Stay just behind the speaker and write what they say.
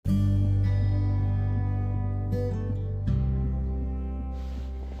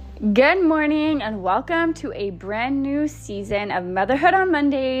Good morning and welcome to a brand new season of Motherhood on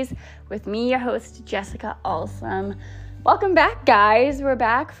Mondays with me, your host, Jessica Alsam. Welcome back, guys. We're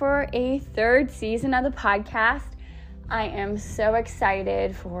back for a third season of the podcast. I am so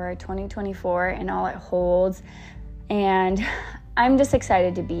excited for 2024 and all it holds, and I'm just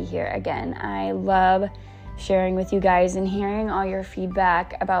excited to be here again. I love sharing with you guys and hearing all your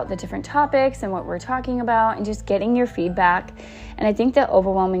feedback about the different topics and what we're talking about and just getting your feedback. And I think the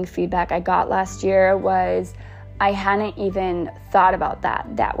overwhelming feedback I got last year was I hadn't even thought about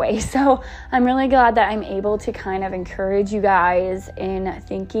that way. So I'm really glad that I'm able to kind of encourage you guys in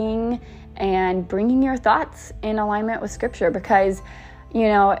thinking and bringing your thoughts in alignment with Scripture, because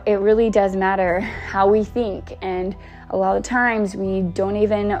it really does matter how we think. And a lot of times we don't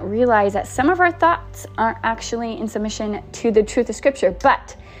even realize that some of our thoughts aren't actually in submission to the truth of Scripture.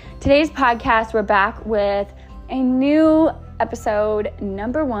 But today's podcast, we're back with a new episode,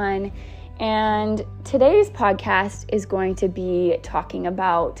 number 1. And today's podcast is going to be talking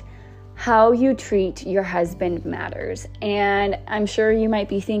about how you treat your husband matters. And I'm sure you might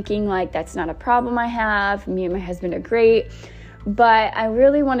be thinking, like, that's not a problem I have. Me and my husband are great. But I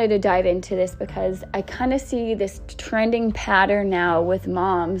really wanted to dive into this because I kind of see this trending pattern now with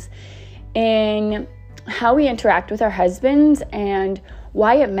moms in how we interact with our husbands and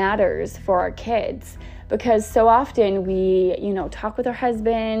why it matters for our kids. Because so often we, talk with our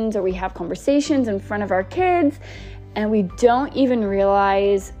husbands or we have conversations in front of our kids and we don't even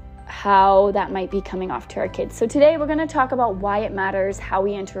realize how that might be coming off to our kids. So today we're going to talk about why it matters, how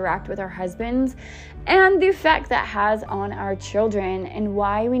we interact with our husbands, and the effect that has on our children, and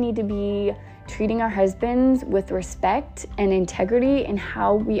why we need to be treating our husbands with respect and integrity and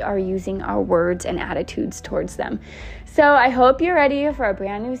how we are using our words and attitudes towards them. So I hope you're ready for a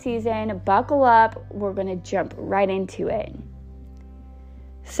brand new season. Buckle up. We're going to jump right into it.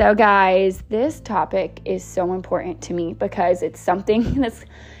 So guys, this topic is so important to me because it's something that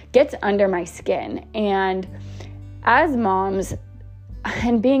gets under my skin. And as moms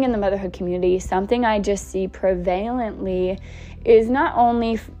and being in the motherhood community, something I just see prevalently is not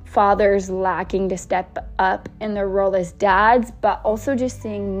only fathers lacking to step up in their role as dads, but also just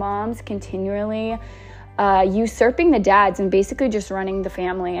seeing moms continually usurping the dads and basically just running the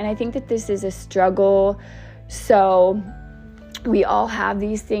family. And I think that this is a struggle. So we all have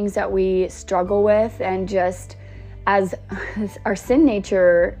these things that we struggle with, and just as our sin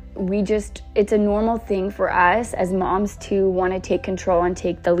nature, it's a normal thing for us as moms to want to take control and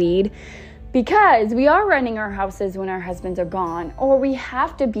take the lead, because we are running our houses when our husbands are gone, or we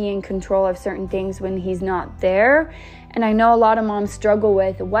have to be in control of certain things when he's not there. And I know a lot of moms struggle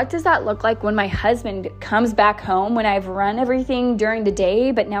with, what does that look like when my husband comes back home, when I've run everything during the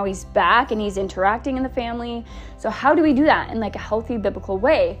day, but now he's back and he's interacting in the family? So how do we do that in like a healthy biblical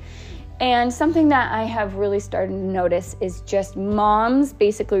way? And something that I have really started to notice is just moms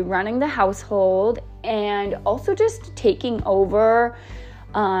basically running the household and also just taking over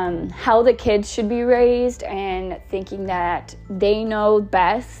how the kids should be raised and thinking that they know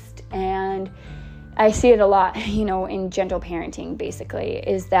best. And I see it a lot, in gentle parenting, basically,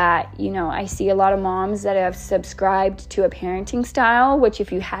 is that, I see a lot of moms that have subscribed to a parenting style, which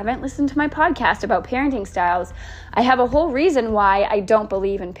if you haven't listened to my podcast about parenting styles, I have a whole reason why I don't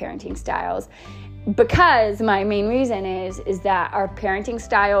believe in parenting styles. Because my main reason is that our parenting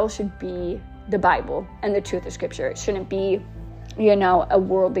style should be the Bible and the truth of Scripture. It shouldn't be a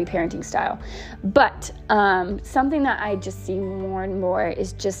worldly parenting style. But something that I just see more and more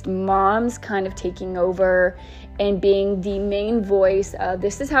is just moms kind of taking over and being the main voice of,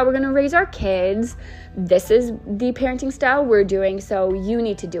 this is how we're going to raise our kids. This is the parenting style we're doing, so you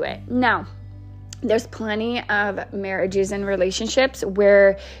need to do it. Now, there's plenty of marriages and relationships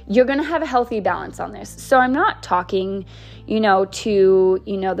where you're going to have a healthy balance on this. So I'm not talking, to,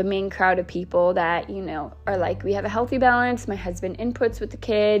 the main crowd of people that, are like, we have a healthy balance. My husband inputs with the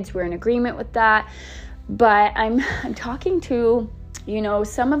kids. We're in agreement with that. But I'm talking to,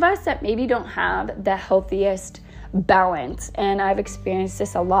 some of us that maybe don't have the healthiest balance. And I've experienced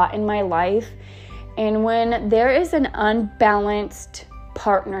this a lot in my life. And when there is an unbalanced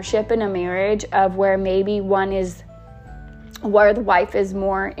partnership in a marriage of where maybe where the wife is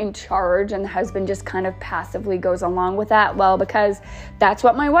more in charge and the husband just kind of passively goes along with that, well, because that's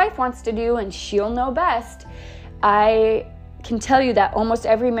what my wife wants to do and she'll know best. I can tell you that almost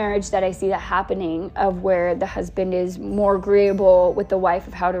every marriage that I see that happening, of where the husband is more agreeable with the wife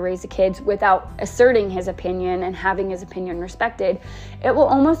of how to raise the kids without asserting his opinion and having his opinion respected, it will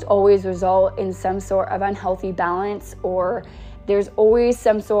almost always result in some sort of unhealthy balance, or there's always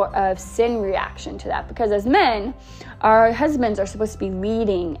some sort of sin reaction to that, because as men, our husbands are supposed to be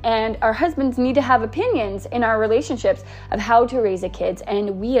leading, and our husbands need to have opinions in our relationships of how to raise the kids,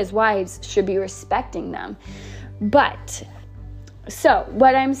 and we as wives should be respecting them. But so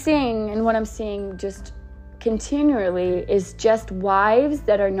what I'm seeing just continually is just wives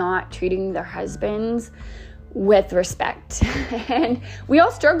that are not treating their husbands with respect. And we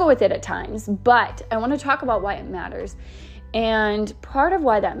all struggle with it at times, but I want to talk about why it matters. And part of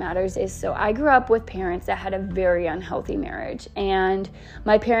why that matters is, so I grew up with parents that had a very unhealthy marriage, and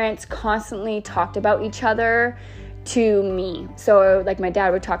my parents constantly talked about each other to me. So like my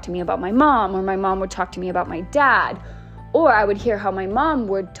dad would talk to me about my mom, or my mom would talk to me about my dad, or I would hear how my mom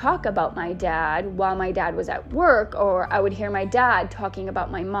would talk about my dad while my dad was at work, or I would hear my dad talking about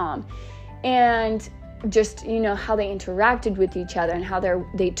my mom. And just, how they interacted with each other and how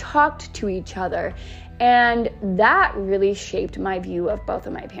they talked to each other. And that really shaped my view of both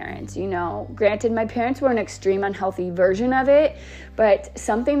of my parents. Granted, my parents were an extreme unhealthy version of it, but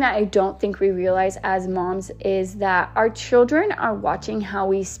something that I don't think we realize as moms is that our children are watching how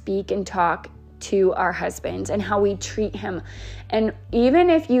we speak and talk to our husbands and how we treat him. And even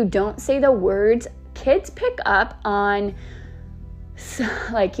if you don't say the words, kids pick up on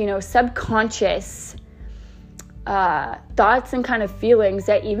subconscious thoughts and kind of feelings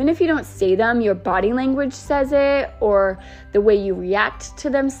that even if you don't say them, your body language says it, or the way you react to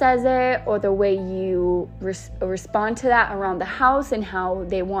them says it, or the way you respond to that around the house and how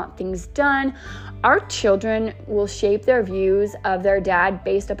they want things done. Our children will shape their views of their dad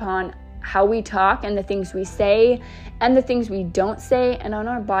based upon how we talk and the things we say and the things we don't say, and on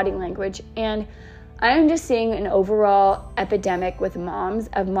our body language. And I am just seeing an overall epidemic with moms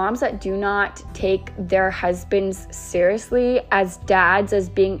that do not take their husbands seriously as dads, as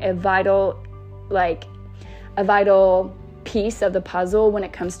being a vital piece of the puzzle when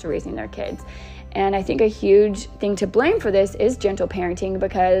it comes to raising their kids. And I think a huge thing to blame for this is gentle parenting,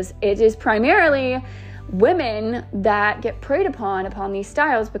 because it is primarily women that get preyed upon these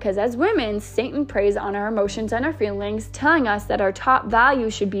styles, because as women, Satan preys on our emotions and our feelings, telling us that our top value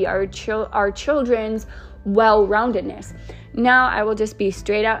should be our children's well-roundedness. Now, I will just be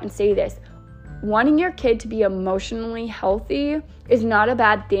straight out and say this. Wanting your kid to be emotionally healthy is not a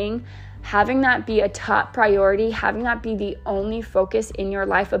bad thing. Having that be a top priority, having that be the only focus in your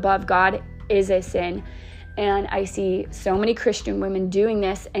life above God is a sin. And I see so many Christian women doing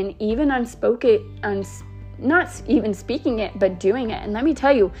this, and even not even speaking it, but doing it. And let me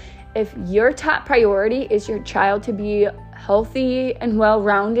tell you, if your top priority is your child to be healthy and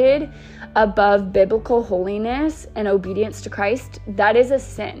well-rounded above biblical holiness and obedience to Christ, that is a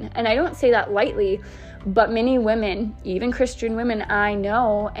sin. And I don't say that lightly, but many women, even Christian women I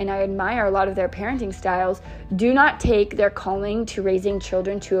know, and I admire a lot of their parenting styles, do not take their calling to raising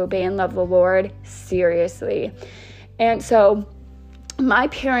children to obey and love the Lord seriously. And so my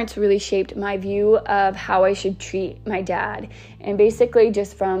parents really shaped my view of how I should treat my dad. And basically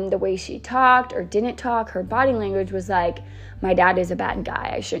just from the way she talked or didn't talk, her body language was like, my dad is a bad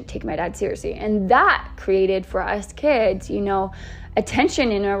guy, I shouldn't take my dad seriously. And that created for us kids, a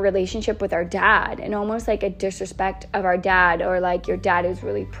tension in our relationship with our dad, and almost like a disrespect of our dad, or like your dad is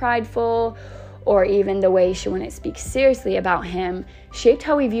really prideful, or even the way she wouldn't speak seriously about him shaped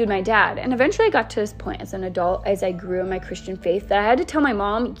how we viewed my dad. And eventually I got to this point as an adult, as I grew in my Christian faith, that I had to tell my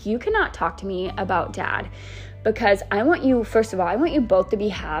mom, you cannot talk to me about dad, because I want you, first of all, I want you both to be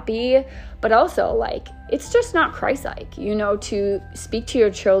happy, but also it's just not Christ-like, to speak to your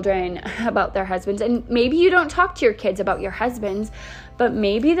children about their husbands. And maybe you don't talk to your kids about your husbands, but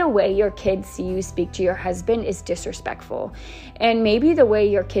maybe the way your kids see you speak to your husband is disrespectful. And maybe the way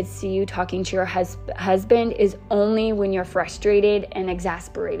your kids see you talking to your husband is only when you're frustrated and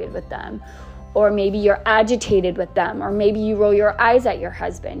exasperated with them. Or maybe you're agitated with them, or maybe you roll your eyes at your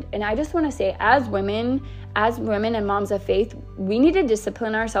husband. And I just want to say, as women and moms of faith, we need to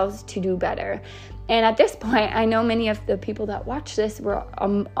discipline ourselves to do better. And at this point, I know many of the people that watch this, we're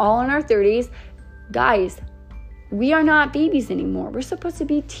all in our 30s. Guys, we are not babies anymore. We're supposed to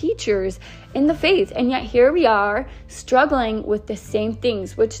be teachers in the faith. And yet here we are struggling with the same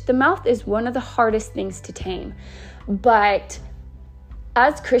things, which the mouth is one of the hardest things to tame. But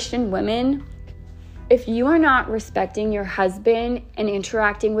as Christian women, if you are not respecting your husband and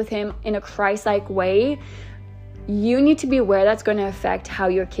interacting with him in a Christ-like way, you need to be aware that's going to affect how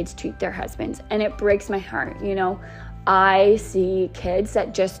your kids treat their husbands. And it breaks my heart. I see kids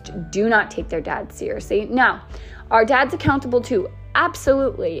that just do not take their dad seriously. Now, are dads accountable too?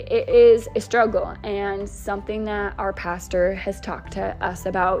 Absolutely. It is a struggle, and something that our pastor has talked to us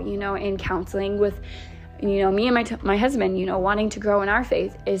about, in counseling with me and my husband, wanting to grow in our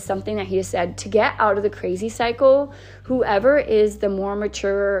faith is something that he has said to get out of the crazy cycle. Whoever is the more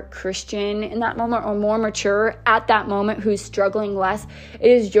mature Christian in that moment, or more mature at that moment, who's struggling less,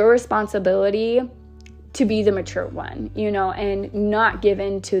 it is your responsibility to be the mature one, and not give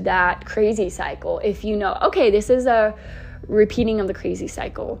in to that crazy cycle. If okay, this is a repeating of the crazy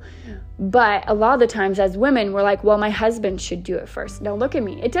cycle. But a lot of the times as women, we're like, well, my husband should do it first. Now look at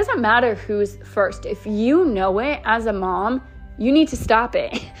me. It doesn't matter who's first. If you know it as a mom, you need to stop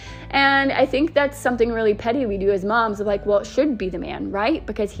it. And I think that's something really petty we do as moms, of like, well, it should be the man, right?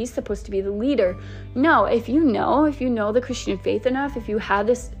 Because he's supposed to be the leader. No, if you know the Christian faith enough, if you have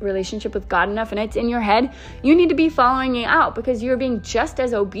this relationship with God enough and it's in your head, you need to be following it out, because you're being just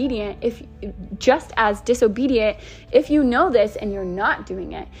as disobedient if you know this and you're not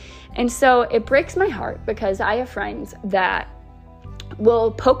doing it. And so it breaks my heart, because I have friends that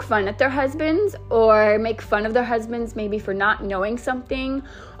will poke fun at their husbands or make fun of their husbands maybe for not knowing something,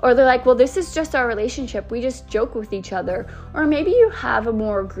 or they're like, well, this is just our relationship, we just joke with each other. Or maybe you have a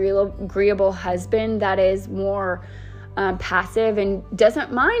more agreeable husband that is more passive and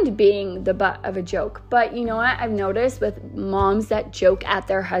doesn't mind being the butt of a joke. But you know what I've noticed with moms that joke at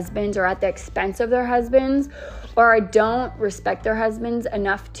their husbands or at the expense of their husbands, or don't respect their husbands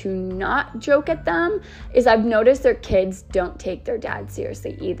enough to not joke at them, is I've noticed their kids don't take their dads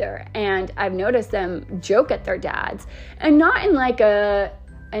seriously either. And I've noticed them joke at their dads, and not in like an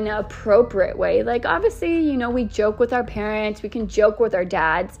appropriate way. Like, obviously, we joke with our parents, we can joke with our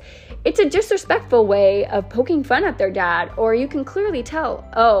dads. It's a disrespectful way of poking fun at their dad, or you can clearly tell,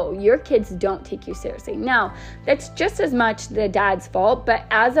 oh, your kids don't take you seriously. Now, that's just as much the dad's fault, but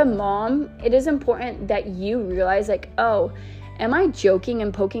as a mom, it is important that you realize, like, oh, am I joking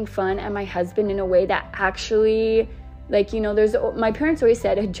and poking fun at my husband in a way that actually, like, my parents always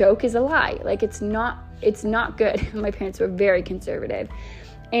said a joke is a lie. Like, it's not good. My parents were very conservative.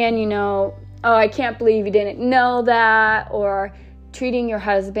 And, oh, I can't believe you didn't know that, or treating your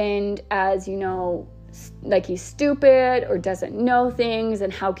husband as, like he's stupid or doesn't know things,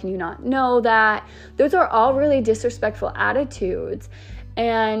 and how can you not know that? Those are all really disrespectful attitudes.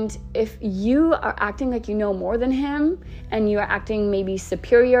 And if you are acting like you know more than him, and you are acting maybe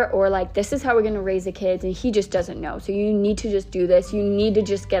superior, or like, this is how we're going to raise the kids and he just doesn't know, so you need to just do this, you need to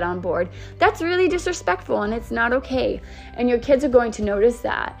just get on board, that's really disrespectful, and it's not okay. And your kids are going to notice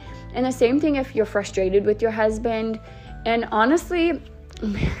that. And the same thing if you're frustrated with your husband. And honestly,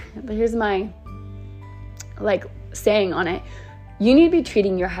 here's my saying on it. You need to be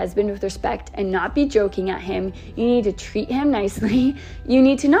treating your husband with respect and not be joking at him. You need to treat him nicely. You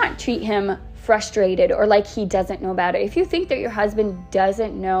need to not treat him frustrated or like he doesn't know about it. If you think that your husband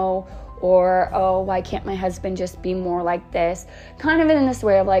doesn't know, or, oh, why can't my husband just be more like this? Kind of in this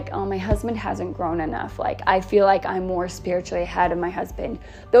way of like, oh, my husband hasn't grown enough. Like, I feel like I'm more spiritually ahead of my husband.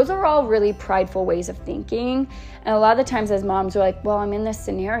 Those are all really prideful ways of thinking. And a lot of the times as moms, we're like, well, I'm in this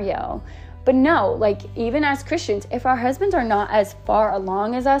scenario. But no, like, even as Christians, if our husbands are not as far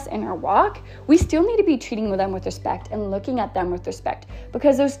along as us in our walk, we still need to be treating them with respect and looking at them with respect,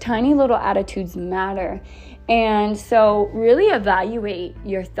 because those tiny little attitudes matter. And so really evaluate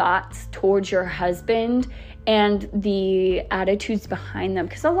your thoughts towards your husband and the attitudes behind them,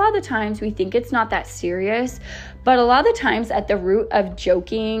 because a lot of the times we think it's not that serious, but a lot of the times at the root of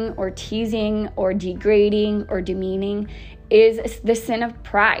joking or teasing or degrading or demeaning is the sin of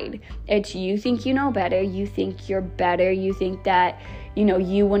pride. It's you think you know better, you think you're better, you think that,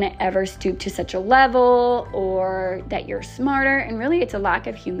 you wouldn't ever stoop to such a level, or that you're smarter, and really it's a lack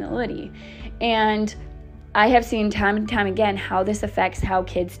of humility. And I have seen time and time again how this affects how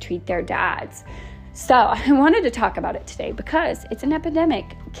kids treat their dads. So I wanted to talk about it today because it's an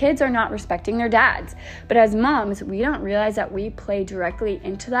epidemic. Kids are not respecting their dads. But as moms, we don't realize that we play directly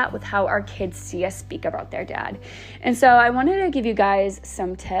into that with how our kids see us speak about their dad. And so I wanted to give you guys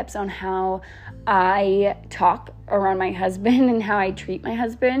some tips on how I talk around my husband and how I treat my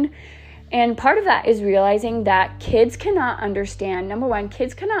husband. And part of that is realizing that kids cannot understand, number one,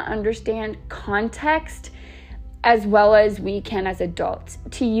 kids cannot understand context as well as we can as adults.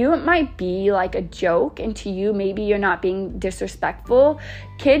 To you, it might be like a joke, and to you, maybe you're not being disrespectful.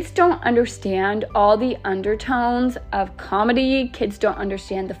 Kids don't understand all the undertones of comedy. Kids don't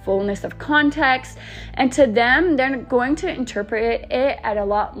understand the fullness of context. And to them, they're going to interpret it at a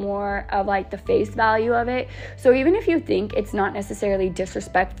lot more of like the face value of it. So even if you think it's not necessarily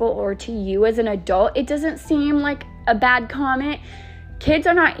disrespectful, or to you as an adult, it doesn't seem like a bad comment, kids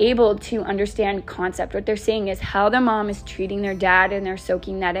are not able to understand concept. What they're saying is how their mom is treating their dad, and they're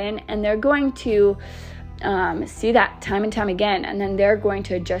soaking that in, and they're going to see that time and time again, and then they're going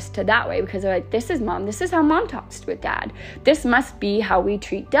to adjust to that way because they're like, this is mom, this is how mom talks with dad, this must be how we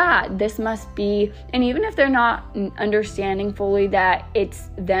treat dad, this must be. And even if they're not understanding fully that it's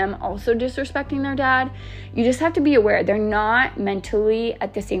them also disrespecting their dad, you just have to be aware they're not mentally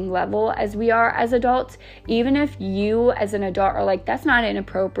at the same level as we are as adults. Even if you as an adult are like, that's not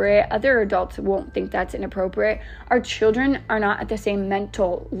inappropriate, other adults won't think that's inappropriate. Our children are not at the same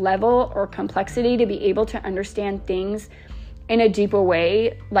mental level or complexity to be able to understand things in a deeper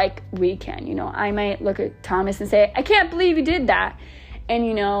way like we can. I might look at Thomas and say, I can't believe you did that.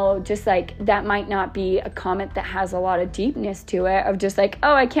 And, just like that might not be a comment that has a lot of deepness to it, of just like,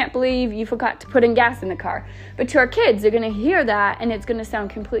 oh, I can't believe you forgot to put in gas in the car. But to our kids, they're going to hear that and it's going to sound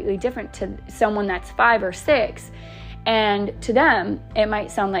completely different to someone that's 5 or 6. And to them, it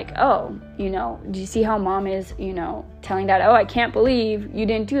might sound like, oh, do you see how mom is, telling dad, oh, I can't believe you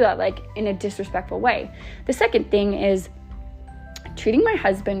didn't do that, like in a disrespectful way. The second thing is treating my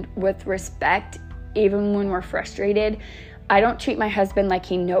husband with respect, even when we're frustrated. I don't treat my husband like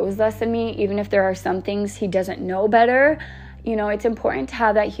he knows less than me, even if there are some things he doesn't know better. It's important to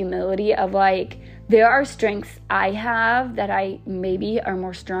have that humility of like, there are strengths I have that I maybe are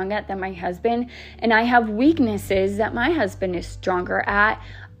more strong at than my husband, and I have weaknesses that my husband is stronger at.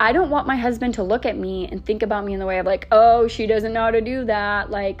 I don't want my husband to look at me and think about me in the way of like, oh, she doesn't know how to do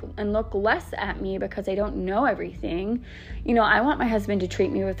that, like, and look less at me because I don't know everything. I want my husband to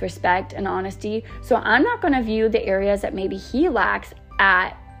treat me with respect and honesty. So I'm not going to view the areas that maybe he lacks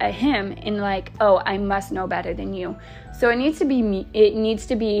at him in like, oh, I must know better than you. So it needs to be me. It needs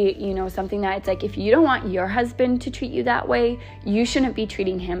to be, something that it's like, if you don't want your husband to treat you that way, you shouldn't be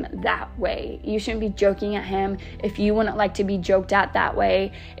treating him that way. You shouldn't be joking at him if you wouldn't like to be joked at that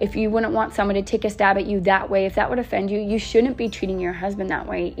way. If you wouldn't want someone to take a stab at you that way, if that would offend you, you shouldn't be treating your husband that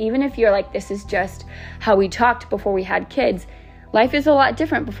way. Even if you're like, this is just how we talked before we had kids. Life is a lot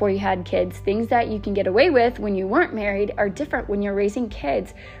different before you had kids. Things that you can get away with when you weren't married are different when you're raising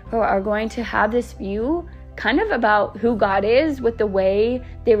kids who are going to have this view kind of about who God is with the way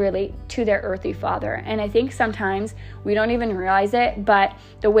they relate to their earthly father. And I think sometimes we don't even realize it, but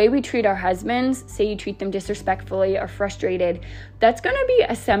the way we treat our husbands, say you treat them disrespectfully or frustrated, that's going to be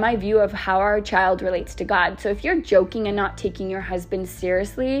a semi-view of how our child relates to God. So if you're joking and not taking your husband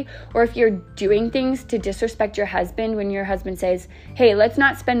seriously, or if you're doing things to disrespect your husband when your husband says, hey, let's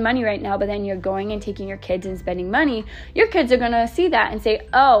not spend money right now, but then you're going and taking your kids and spending money, your kids are going to see that and say,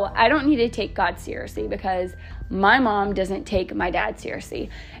 oh, I don't need to take God seriously because my mom doesn't take my dad seriously.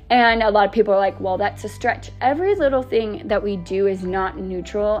 And a lot of people are like, well, that's a stretch. Every little thing that we do is not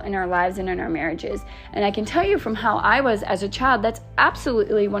neutral in our lives and in our marriages. And I can tell you from how I was as a child, that's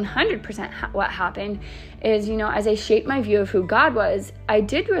absolutely 100% what happened is, as I shaped my view of who God was, I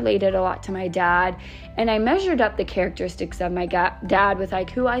did relate it a lot to my dad. And I measured up the characteristics of my dad with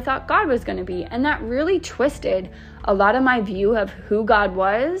like who I thought God was going to be. And that really twisted a lot of my view of who God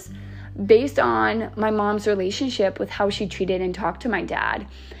was based on my mom's relationship with how she treated and talked to my dad.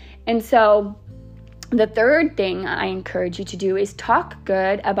 And so the third thing I encourage you to do is talk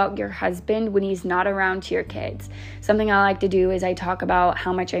good about your husband when he's not around to your kids. Something I like to do is I talk about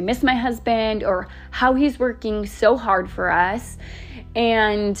how much I miss my husband or how he's working so hard for us.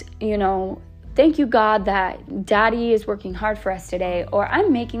 And, thank you, God, that Daddy is working hard for us today. Or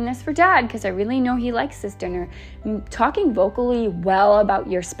I'm making this for Dad because I really know he likes this dinner. Talking vocally well about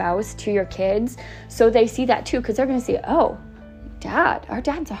your spouse to your kids so they see that too, because they're going to see, oh, Dad, our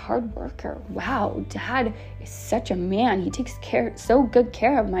dad's a hard worker. Wow, Dad is such a man. He takes so good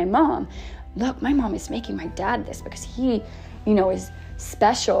care of my mom. Look, my mom is making my dad this because he, is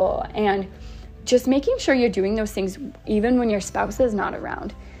special. And just making sure you're doing those things even when your spouse is not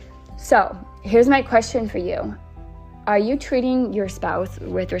around. So here's my question for you. Are you treating your spouse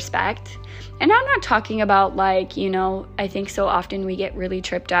with respect? And I'm not talking about I think so often we get really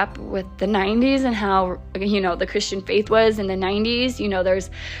tripped up with the 90s and how, the Christian faith was in the 90s.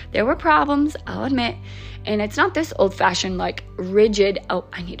 There were problems, I'll admit. And it's not this old-fashioned, rigid, oh,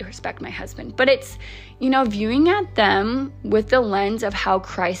 I need to respect my husband. But it's, viewing at them with the lens of how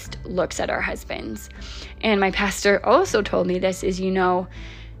Christ looks at our husbands. And my pastor also told me this is,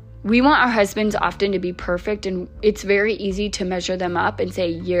 we want our husbands often to be perfect, and it's very easy to measure them up and say,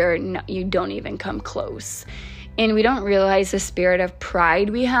 you don't even come close. And we don't realize the spirit of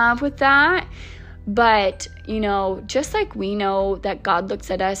pride we have with that. But, just like we know that God looks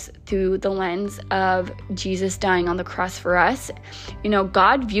at us through the lens of Jesus dying on the cross for us,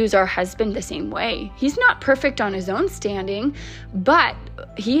 God views our husband the same way. He's not perfect on his own standing, but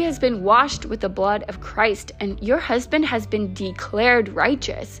he has been washed with the blood of Christ, and your husband has been declared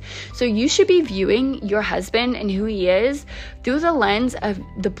righteous. So you should be viewing your husband and who he is through the lens of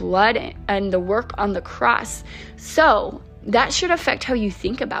the blood and the work on the cross. So that should affect how you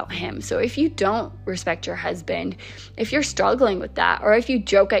think about him. So if you don't respect your husband, if you're struggling with that, or if you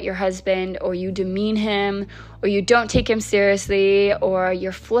joke at your husband, or you demean him, or you don't take him seriously, or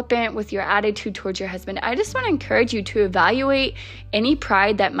you're flippant with your attitude towards your husband, I just want to encourage you to evaluate any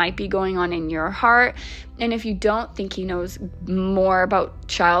pride that might be going on in your heart. And if you don't think he knows more about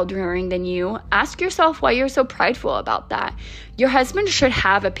child rearing than you, ask yourself why you're so prideful about that. Your husband should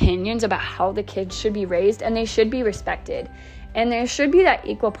have opinions about how the kids should be raised, and they should be respected. And there should be that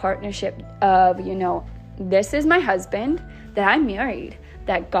equal partnership of, this is my husband that I married,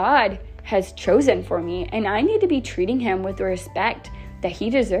 that God has chosen for me, and I need to be treating him with the respect that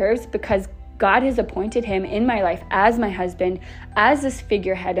he deserves, because God has appointed him in my life as my husband, as this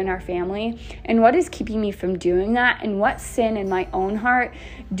figurehead in our family. And what is keeping me from doing that? And what sin in my own heart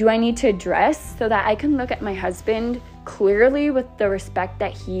do I need to address so that I can look at my husband clearly with the respect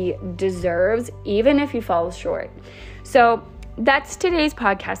that he deserves, even if he falls short? So that's today's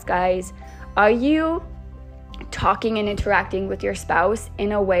podcast, guys. Are you talking and interacting with your spouse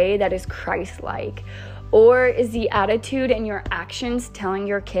in a way that is Christ-like? Or is the attitude and your actions telling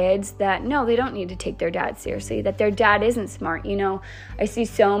your kids that, no, they don't need to take their dad seriously, that their dad isn't smart? I see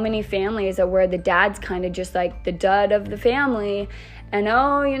so many families where the dad's kind of just like the dud of the family. And,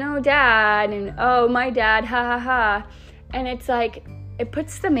 dad, and, my dad, ha, ha, ha. And it's like, it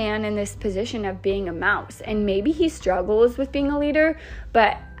puts the man in this position of being a mouse. And maybe he struggles with being a leader,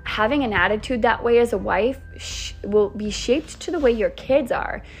 but having an attitude that way as a wife will be shaped to the way your kids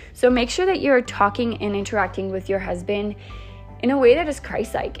are. So make sure that you're talking and interacting with your husband in a way that is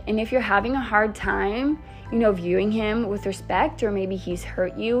Christ-like. And if you're having a hard time, viewing him with respect, or maybe he's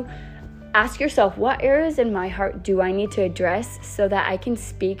hurt you, ask yourself, what areas in my heart do I need to address so that I can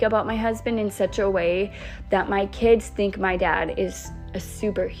speak about my husband in such a way that my kids think my dad is a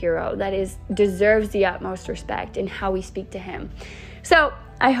superhero that deserves the utmost respect in how we speak to him. So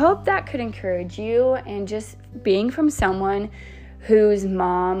I hope that could encourage you, and just being from someone whose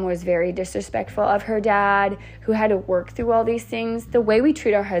mom was very disrespectful of her dad, who had to work through all these things, the way we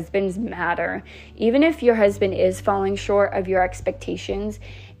treat our husbands matter. Even if your husband is falling short of your expectations,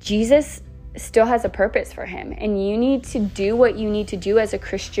 Jesus still has a purpose for him, and you need to do what you need to do as a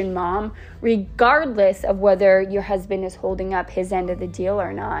Christian mom, regardless of whether your husband is holding up his end of the deal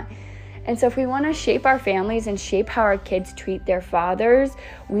or not. And so if we want to shape our families and shape how our kids treat their fathers,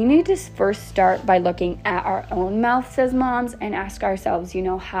 we need to first start by looking at our own mouths as moms and ask ourselves,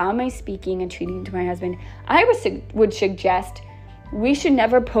 how am I speaking and treating to my husband? I would suggest we should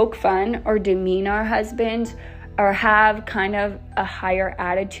never poke fun or demean our husbands or have kind of a higher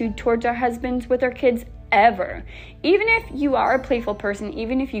attitude towards our husbands with our kids ever. Even if you are a playful person,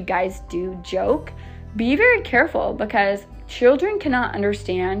 even if you guys do joke, be very careful, because children cannot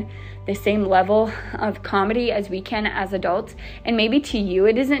understand the same level of comedy as we can as adults. And maybe to you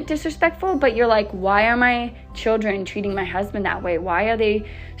it isn't disrespectful, but you're like, why are my children treating my husband that way? Why do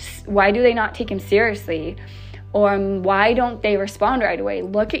they not take him seriously? Or why don't they respond right away?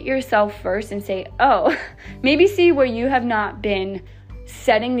 Look at yourself first and say, maybe see where you have not been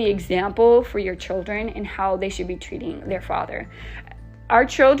setting the example for your children and how they should be treating their father. Our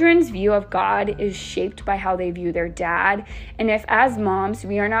children's view of God is shaped by how they view their dad. And if as moms,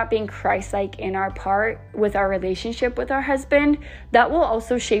 we are not being Christ-like in our part with our relationship with our husband, that will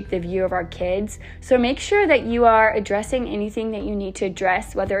also shape the view of our kids. So make sure that you are addressing anything that you need to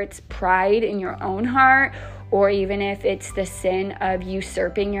address, whether it's pride in your own heart, or even if it's the sin of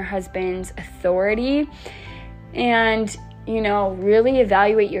usurping your husband's authority. And really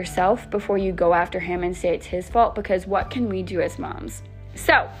evaluate yourself before you go after him and say it's his fault, because what can we do as moms?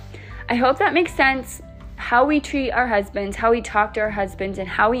 So I hope that makes sense. How we treat our husbands, how we talk to our husbands, and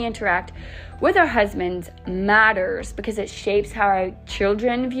how we interact with our husbands matters, because it shapes how our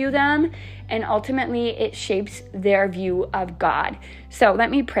children view them, and ultimately it shapes their view of God. So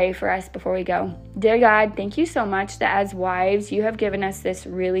let me pray for us before we go. Dear God, thank you so much that as wives, you have given us this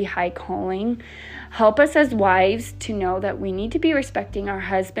really high calling. Help us as wives to know that we need to be respecting our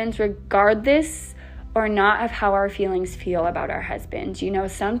husbands regardless or not of how our feelings feel about our husbands. You know,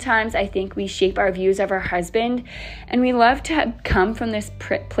 sometimes I think we shape our views of our husband, and we love to come from this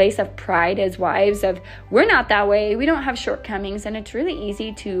place of pride as wives of, we're not that way, we don't have shortcomings, and it's really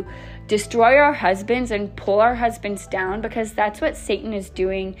easy to destroy our husbands and pull our husbands down, because that's what Satan is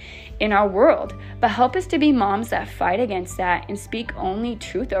doing in our world. But help us to be moms that fight against that and speak only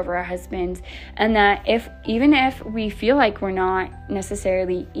truth over our husbands, and that even if we feel like we're not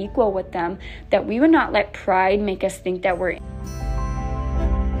necessarily equal with them, that we would not let pride make us think that we're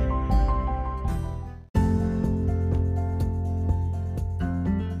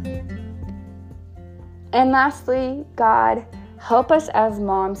And lastly, God, help us as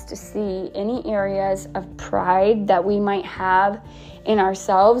moms to see any areas of pride that we might have in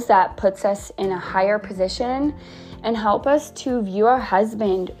ourselves that puts us in a higher position, and help us to view our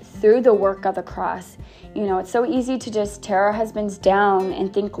husband through the work of the cross. You know, it's so easy to just tear our husbands down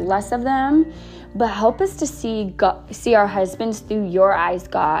and think less of them, but help us to see our husbands through your eyes,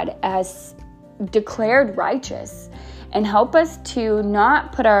 God, as declared righteous. And help us to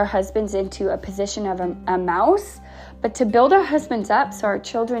not put our husbands into a position of a mouse, but to build our husbands up so our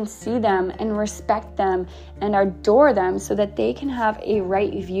children see them and respect them and adore them, so that they can have a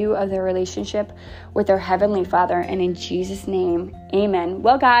right view of their relationship with their Heavenly Father. And in Jesus' name, amen.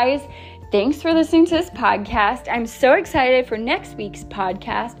 Well, guys, thanks for listening to this podcast. I'm so excited for next week's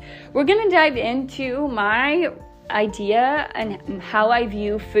podcast. We're going to dive into my idea and how I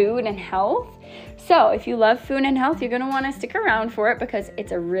view food and health. So if you love food and health, you're going to want to stick around for it, because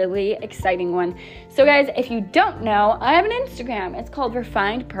it's a really exciting one. So guys, if you don't know, I have an Instagram. It's called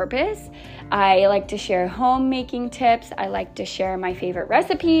Refined Purpose. I like to share homemaking tips. I like to share my favorite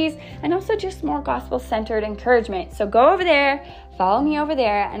recipes, and also just more gospel-centered encouragement. So go over there, follow me over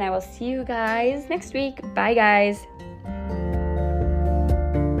there, and I will see you guys next week. Bye, guys.